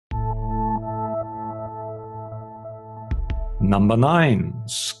Number 9,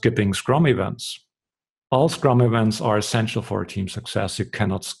 skipping Scrum events. All Scrum events are essential for team success. You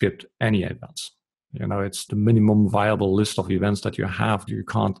cannot skip any events. It's the minimum viable list of events that you have. You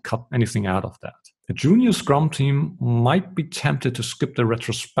can't cut anything out of that. A junior Scrum team might be tempted to skip the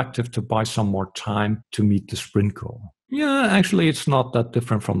retrospective to buy some more time to meet the sprint goal. Yeah, actually, it's not that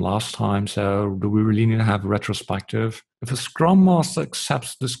different from last time. So do we really need to have a retrospective? If a Scrum Master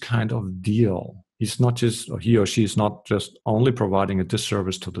accepts this kind of deal, he or she is not just only providing a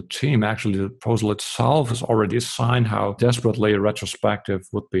disservice to the team. Actually, the proposal itself is already a sign how desperately a retrospective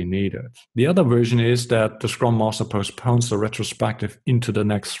would be needed. The other version is that the Scrum Master postpones the retrospective into the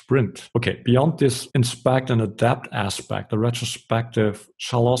next sprint. Okay, beyond this inspect and adapt aspect, the retrospective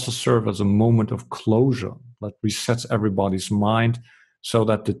shall also serve as a moment of closure that resets everybody's mind so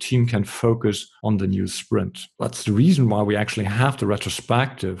that the team can focus on the new sprint. That's the reason why we actually have the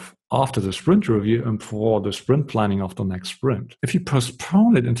retrospective after the sprint review and for the sprint planning of the next sprint. If you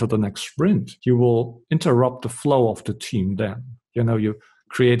postpone it into the next sprint, you will interrupt the flow of the team then. You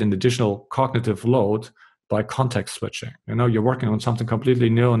create an additional cognitive load by context switching. You're working on something completely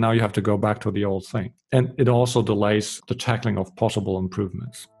new and now you have to go back to the old thing. And it also delays the tackling of possible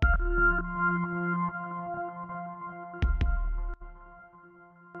improvements.